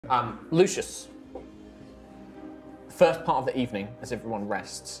Lucius. First part of the evening, as everyone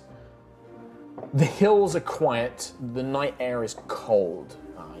rests. The hills are quiet, the night air is cold.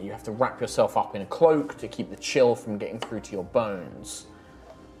 You have to wrap yourself up in a cloak to keep the chill from getting through to your bones.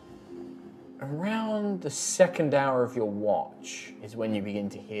 Around the second hour of your watch is when you begin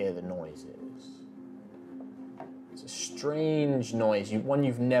to hear the noises. It's a strange noise, one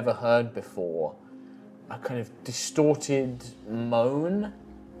you've never heard before. A kind of distorted moan,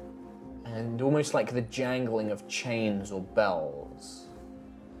 and almost like the jangling of chains or bells.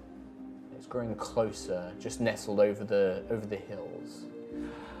 It's growing closer, just nestled over the hills.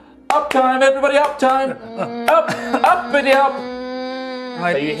 Uptime, everybody, uptime! Uppity up!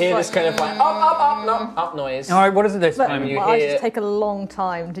 So you hear this kind of like up noise. All right, what is it this time? You I hear, just take a long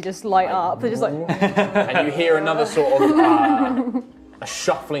time to just light up. They're just like, and you hear another sort of a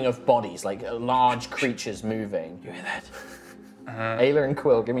shuffling of bodies, like large creatures moving. You hear that? Ayla and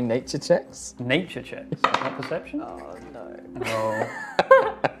Quill, give me nature checks. Nature checks, not perception? oh no. Oh.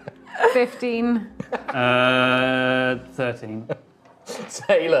 15. 13. So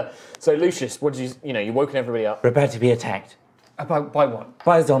Ayla, so Lucius, what did you've woken everybody up. We're about to be attacked By what?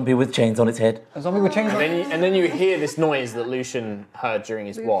 by a zombie with chains on its head. A zombie with chains on? And then you hear this noise that Lucian heard during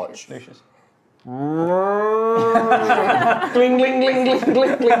his watch. Lucius. Gling, gling, gling, gling,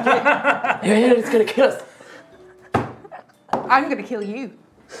 gling, gling. You hear it? It's gonna kill us. I'm going to kill you.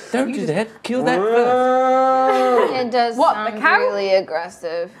 Don't do that. Kill that first. It does What, sound the cow? really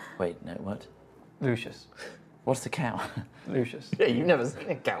aggressive. Wait, no, what? Lucius. What's the cow? Lucius. Yeah, you've never seen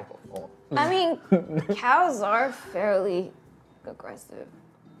a cow before. I mean, cows are fairly aggressive.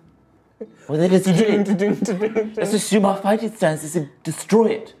 Well, then let's do it. Let's assume our fighting stance is to destroy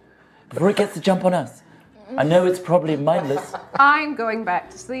it before it gets to jump on us. I know it's probably mindless. I'm going back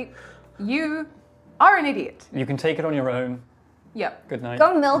to sleep. You are an idiot. You can take it on your own. Yep. Good night.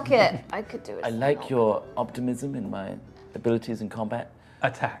 Go milk it. I could do it. I like your optimism in my abilities in combat.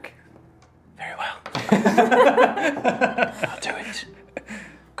 Attack. Very well. I'll do it.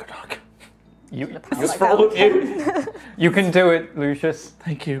 Good luck. Just for all of you. You can do it, Lucius.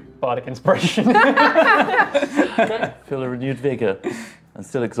 Thank you. Bardic inspiration. I feel a renewed vigor. I'm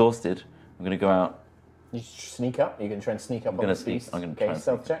still exhausted. I'm going to go out. You sneak up. You can try and sneak up on gonna the sneak. beast. I'm gonna try Okay, and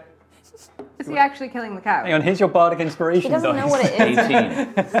stealth check. Is he actually killing the cow? Hang on, here's your bardic inspiration He doesn't know dice. what it is.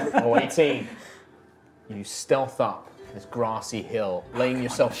 18. Oh, 18. You stealth up this grassy hill, laying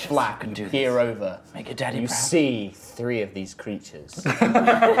yourself flat, and you peer over. Make your daddy You proud. see 3 of these creatures.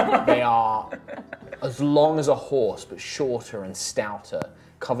 They are as long as a horse, but shorter and stouter,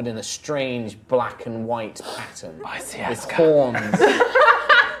 covered in a strange black and white pattern with horns.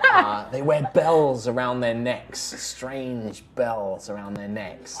 They wear bells around their necks, strange bells around their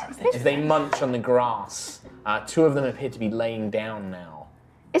necks. As they munch on the grass, 2 of them appear to be laying down now.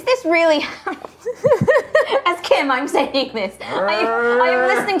 Is this really... As Kim, I'm saying this. I am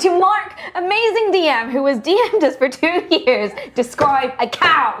listening to Mark, amazing DM, who has DM'd us for 2 years, describe a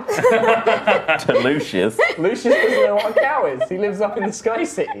cow. To Lucius. Lucius doesn't know what a cow is. He lives up in the Sky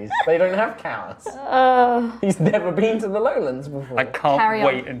Cities. They don't have cows. He's never been to the lowlands before. I can't Carry on.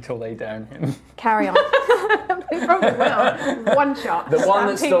 wait until they down him. Carry on. They probably will. One shot. The one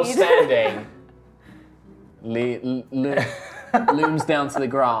that's still Stampede. standing looms down to the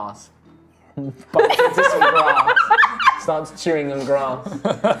grass. Bumps into some grass. Starts chewing on grass.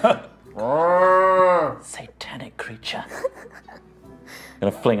 Satanic creature.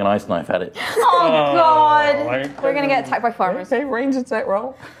 Gonna fling an ice knife at it. Oh, God. Right. We're going to get attacked by farmers. Okay, range attack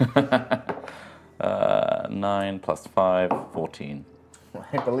roll. 9 plus 5, 14.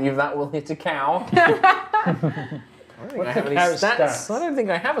 I believe that will hit a cow. I don't think I have any cow's stats. stats? I don't think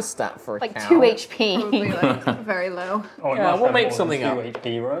I have a stat for a Like cow. 2 HP. Probably like very low. Oh, it Yeah, must we'll have make more than something 2 up.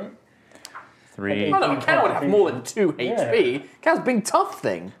 HP, right? 3. Oh no, a cow would have more than 2 HP. Cow's a big tough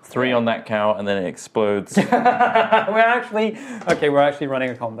thing. 3 on that cow, and then it explodes. We're actually running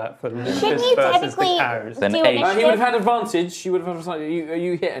a combat for Lucius Shouldn't you versus the technically cows. Then do 8. initiative? He would have had advantage. You would have had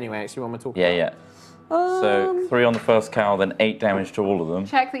you hit anyway. Actually, when we're talking. Yeah. So 3 on the first cow, then 8 damage to all of them.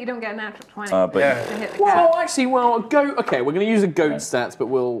 Check that you don't get a natural 20 But Yeah. to hit the cow. Well, actually, a goat. Okay, we're going to use a goat stats, but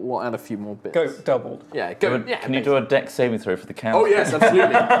we'll add a few more bits. Go doubled. Yeah, goat. Yeah. can you do a dex saving throw for the cow? Oh yes,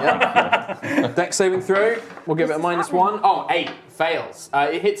 absolutely. Yeah. Dex saving throw. We'll give it a -1. Oh, 8 fails.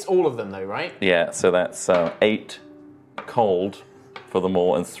 It hits all of them though, right? Yeah, so that's 8 cold for them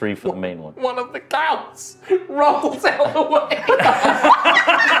all and 3 for the main one. One of the cows rolls out the way.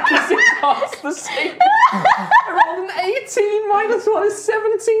 Because it passed the save. I rolled an 18 -1 is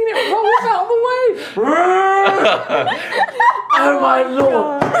 17. It rolls out the way. Oh my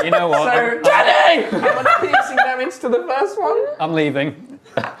lord! You know what? So, Daddy! How much piercing damage to the first one? I'm leaving.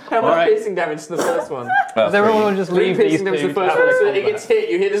 How much piercing damage to the first one? Does everyone just Three leave these piercing damage to two? the first one. So it gets hit,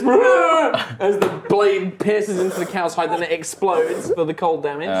 you hear this as the blade pierces into the cow's hide, then it explodes for the cold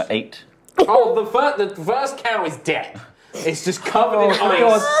damage. 8. Oh, the first cow is dead. It's just covered in For ice.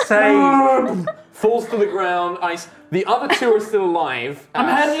 God's sake. Falls to the ground, ice. The other two are still alive. I'm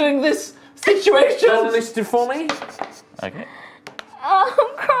handling this situation. Roll initiative for me. Okay. Oh,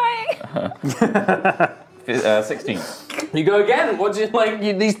 I'm crying. 16. You go again. What do you like?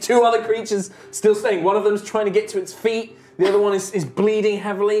 These two other creatures still staying. One of them's trying to get to its feet. The other one is bleeding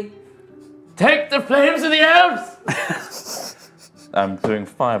heavily. Take the flames of the elves! I'm doing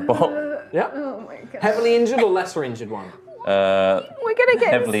fireball. Yeah. Oh my god. Heavily injured or lesser injured one? We're gonna get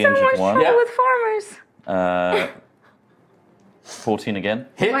Heavily in so injured much one. trouble Yeah. with farmers. 14 again.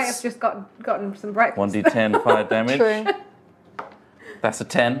 Hits. Might have just gotten some breakfast. 1d10 fire damage. True. That's a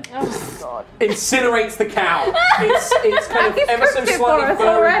 10. Oh god. Incinerates the cow. It's kind of He's ever so cooked it for slightly us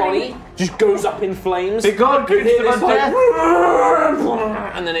furry already. body just goes up in flames. The god You hear creature this of like,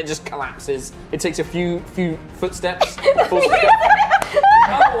 and then it just collapses. It takes a few footsteps. Falls to the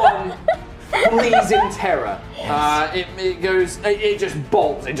other one flees in terror. It just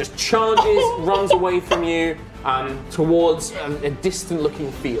bolts. It just charges, runs away from you towards a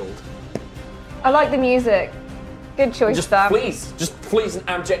distant-looking field. I like the music. Good choice, Just Sam. flees in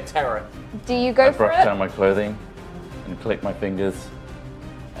abject terror. Do you go I for brush it? down my clothing and click my fingers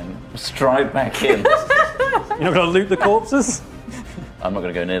and stride back in. You're not going to loot the corpses? I'm not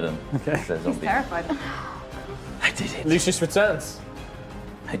going to go near them. Okay. They're zombies. Terrified. I did it. Lucius returns.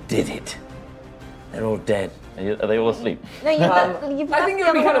 I did it. They're all dead. Are they all asleep? No, you've left, you've I left think it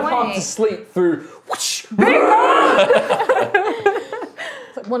the would be other kind of one hard away. to sleep through. Whoosh, It's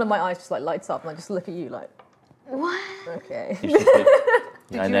like one of my eyes just like lights up and I just look at you like, What? okay. You should be.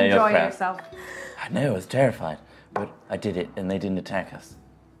 Did I you know you're enjoy crap. yourself? I know, I was terrified. But I did it and they didn't attack us.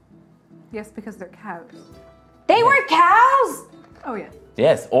 Yes, because they're cows. They were cows! Oh yeah.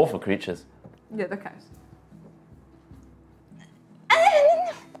 Yes, awful creatures. Yeah, they're cows.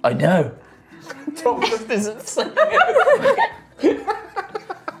 I know. Tom just isn't saying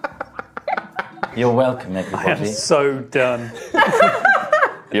You're welcome, I am everybody. so done.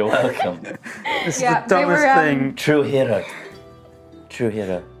 You're welcome. This is Yeah, the they dumbest were, thing. True hero. True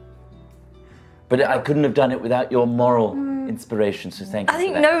hero. But I couldn't have done it without your moral inspiration, so thank you I for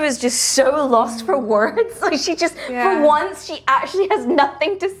think that. Nova's just so lost for words. Like she just, Yeah. for once, she actually has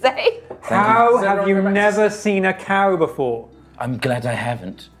nothing to say. How Does have everyone you go back to never seen a cow before? I'm glad I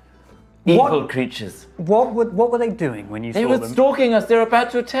haven't. What? Evil creatures. What were they doing when you They saw were them? stalking us. They're about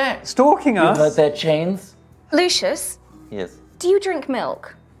to attack. Stalking You heard us? their chains? Lucius, Yes. do you drink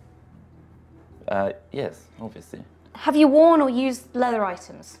milk? Yes, obviously. Have you worn or used leather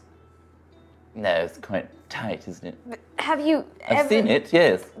items? No, it's quite tight, isn't it? But have you I've ever? seen it,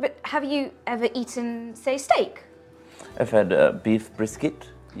 yes. But have you ever eaten, say, steak? I've had beef brisket,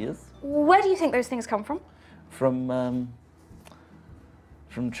 yes. Where do you think those things come from? From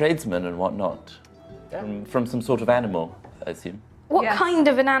tradesmen and whatnot. From some sort of animal, I assume. What Yes. kind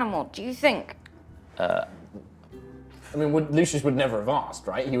of an animal do you think? I mean, Lucius would never have asked,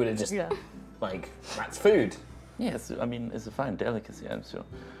 right? He would have just, that's food. Yes, I mean, it's a fine delicacy, I'm sure.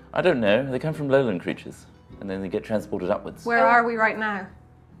 I don't know. They come from lowland creatures, and then they get transported upwards Where are we right now?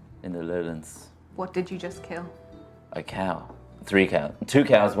 in the lowlands. What did you just kill? A cow. 3 cows. 2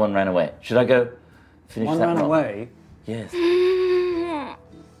 cows, 1 ran away. Should I go finish One that ran one off? away. Yes.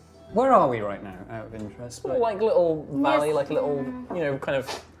 Where are we right now, out of interest? Small, little valley, like a little, kind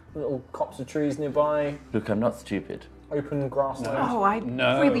of little copse of trees nearby, Look, I'm not stupid. open grassland. Oh, I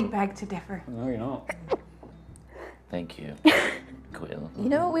No. really beg to differ. No, you're not. Thank you, Quill. You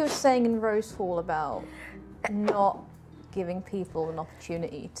know what we were saying in Rose Hall about not giving people an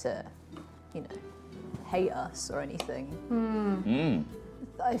opportunity to, hate us or anything? Mm.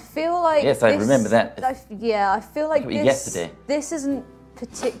 I feel like Yes, I remember that. I feel like It was this, yesterday. this isn't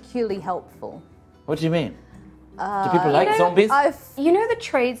particularly helpful. What do you mean? Do people like zombies? You know the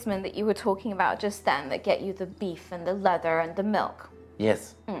tradesmen that you were talking about just then that get you the beef and the leather and the milk?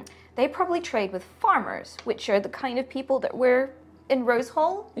 Yes. They probably trade with farmers, which are the kind of people that were in Rose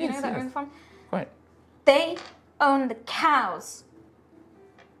Hall, Yes, that yes. own the farm. Right. They own the cows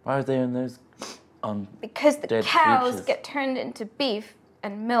Why are they in those because the Dead cows creatures. get turned into beef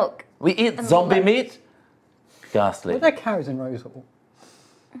and milk. We eat zombie meat? Ghastly. Were there cows in Rose Hall?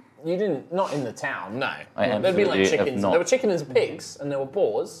 You didn't, not in the town, no. I There'd be like absolutely have chickens. not. There were chickens and pigs, and there were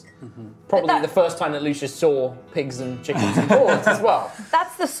boars. Probably the first time that Lucius saw pigs and chickens and boars as well.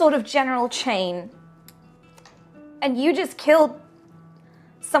 That's the sort of general chain. And you just killed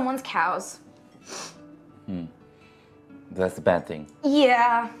someone's cows. That's a bad thing.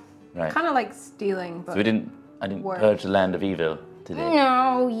 Yeah. Right. Kind of like stealing, but So I didn't Work. purge the land of evil today.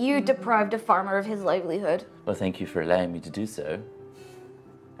 No, you deprived a farmer of his livelihood. Well, thank you for allowing me to do so.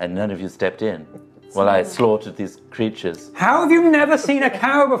 And none of you stepped in while I slaughtered these creatures. How have you never seen a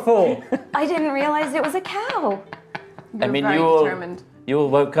cow before? I didn't realize it was a cow. you're I mean, very determined. you all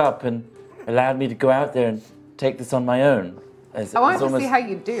woke up and allowed me to go out there and take this on my own. I wanted to see how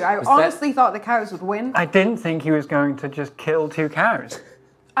you do. I honestly thought the cows would win. I didn't think he was going to just kill 2 cows.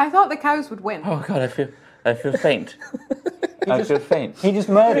 I thought the cows would win. Oh God, I feel faint. I feel faint. He just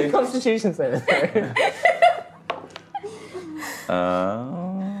murdered. Constitution saving throw.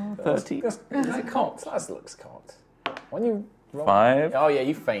 30. Is it cocked? That looks cocked. When you roll... 5. Oh yeah,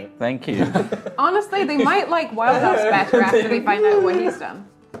 you faint. Thank you. Honestly, they might like Wild Elves better after they find out what he's done.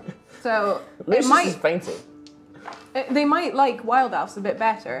 So Lucius is fainting. they might like Wild Elves a bit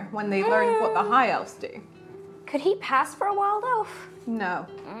better when they learn what the High Elves do. Could he pass for a wild elf? No,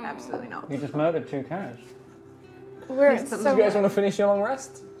 absolutely not. He just murdered 2 cows. We're in Do you so guys want to finish your long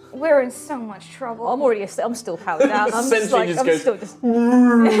rest? we're in so much trouble. I'm still powered down. I'm just Sentry like, just I'm goes- still just.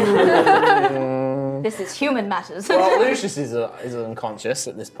 This is human matters. Well, Lucius is unconscious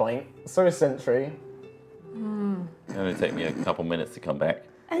at this point. So is Sentry. It'll only take me a couple minutes to come back.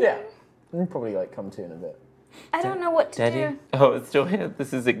 Yeah. You'll probably like come to in a bit. I don't know what to Daddy? do. Oh, it's still here.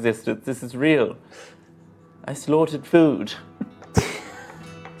 This is existence. This is real. I slaughtered food.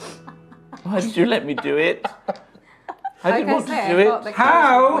 Why did you let me do it? I didn't want to do I thought the it.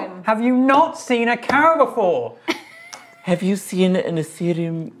 cows would How win. have you not seen a cow before? Have you seen an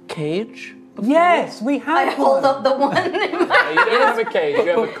Ethereum cage? Yes, we I have hold one. up the one in You my don't have a cage, you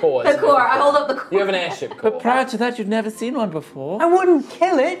have a core. the core. I hold up the core. You have an airship core. But prior to that, you'd never seen one before. I wouldn't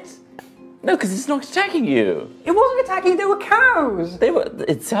kill it. No, because it's not attacking you. It wasn't attacking, they were cows. They were.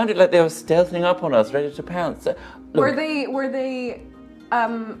 It sounded like they were stealthing up on us, ready to pounce. Look, Were they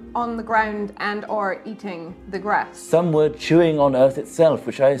on the ground and or eating the grass? some were chewing on Earth itself,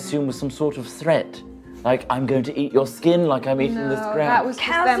 which I assume was some sort of threat. Like, I'm going to eat your skin like I'm eating this No, ground. that was just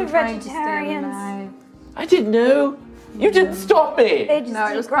Cows them are trying to stay vegetarians. alive. I didn't know. You didn't stop me. They just No,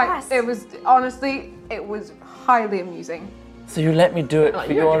 eat it was grass. quite. It was honestly, it was highly amusing. So you let me do it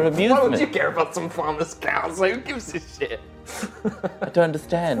for your Why would you amusement. care about some farmer's cows? Like, who gives a shit? I don't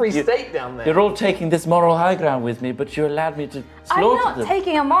understand. Free You- steak down there. You're all taking this moral high ground with me, but you allowed me to I'm slaughter not them.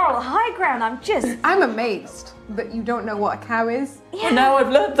 taking a moral high ground. I'm just. I'm amazed that you don't know what a cow is. And now I've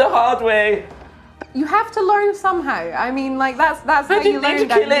learned the hard way. You have to learn somehow. I mean, like that's how you didn't need learn to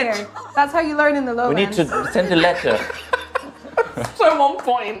down kill it. here. That's how you learn in the We lowlands. need to send a letter. So on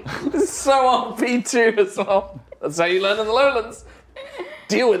point. So on P2 as well. That's how you learn in the lowlands.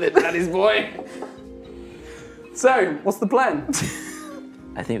 Deal with it, daddy's boy. So, what's the plan?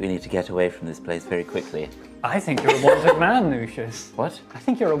 I think we need to get away from this place very quickly. I think you're a wanted man, Lucius. What? I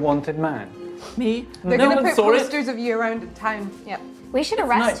think you're a wanted man. Me? They're no gonna one put saw it. posters of you around in town. Yep. We should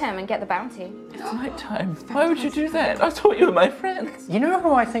arrest night. him and get the bounty. It's night time. Why would you do that? I thought you were my friends. You know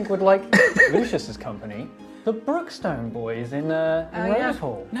who I think would like Lucius's company? The Brookstone boys in yeah. Rose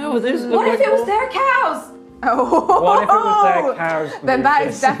Hall. No, those look What if like it was their cows? Oh. What if it was their cows? Then that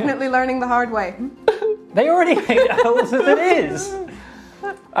Lucius? is definitely learning the hard way. They already hate elves as it is.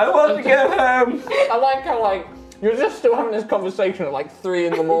 I want to go home. I like how, like, you're just still having this conversation at like 3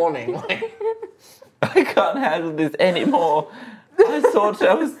 in the morning. Like, I can't handle this anymore. I thought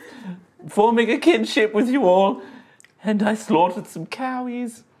I was forming a kinship with you all, and I slaughtered some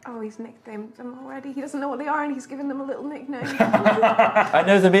cowies. Oh, he's nicknamed them already. He doesn't know what they are, and he's given them a little nickname. I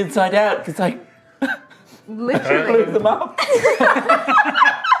know them inside out because I blew Literally. them up.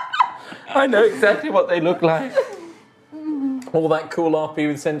 I know exactly what they look like. all that cool RP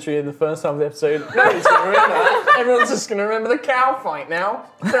with Sentry in the first half of the episode. Nobody's going to remember that. Everyone's just going to remember the cow fight now.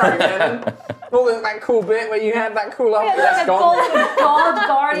 Sorry, man. All that cool bit where you had that cool RP. Yeah, That's like a gone. gold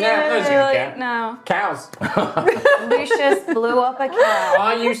guardian. Yeah, no one's gonna like, care. no. Cows. Lucius blew up a cow.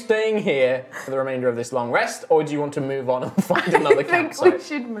 Are you staying here for the remainder of this long rest, or do you want to move on and find another I think we campsite?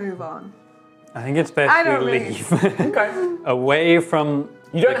 should move on. I think it's I best don't we really- leave Okay. away from.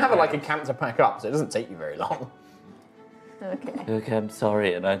 You don't have like a camp to pack up, so it doesn't take you very long. Okay. Okay, I'm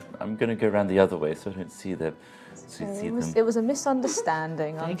sorry, and I'm going to go around the other way so I don't see them. It was a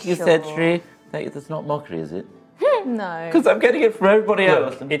misunderstanding. Thank I'm you, sure. Sentry. That's not mockery, is it? No. Because I'm getting it from everybody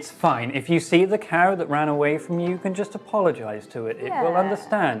else. Look, it's fine. If you see the cow that ran away from you, you can just apologise to it. It will Yeah.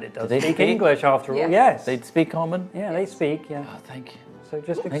 understand. It does they speak speak? English after all. Yes. Yes. They'd speak common? Yeah, they speak. Yeah. Oh, thank you. So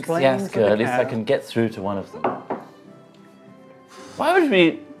just Thanks, explain to Yaska. the At least I cow. can get through to one of them. Why would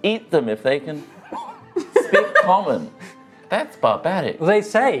we eat them if they can speak common? That's barbaric. Well, they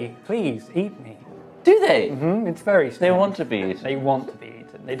say, "Please eat me." Do they? It's very They strange. want to be eaten. They want to be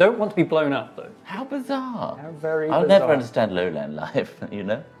eaten. They don't want to be blown up, though. How bizarre. How very I'll bizarre. never understand lowland life, you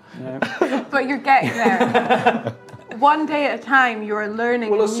know? No. But you're getting there. One day at a time, you're learning.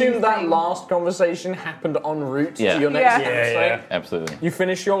 We'll a new assume that thing. last conversation happened en route Yeah. to your next Yeah. campsite. Absolutely. You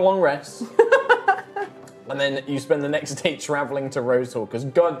finish your long rest. And then you spend the next day traveling to Rose Hall, because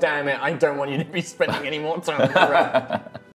god damn it, I don't want you to be spending any more time on the road.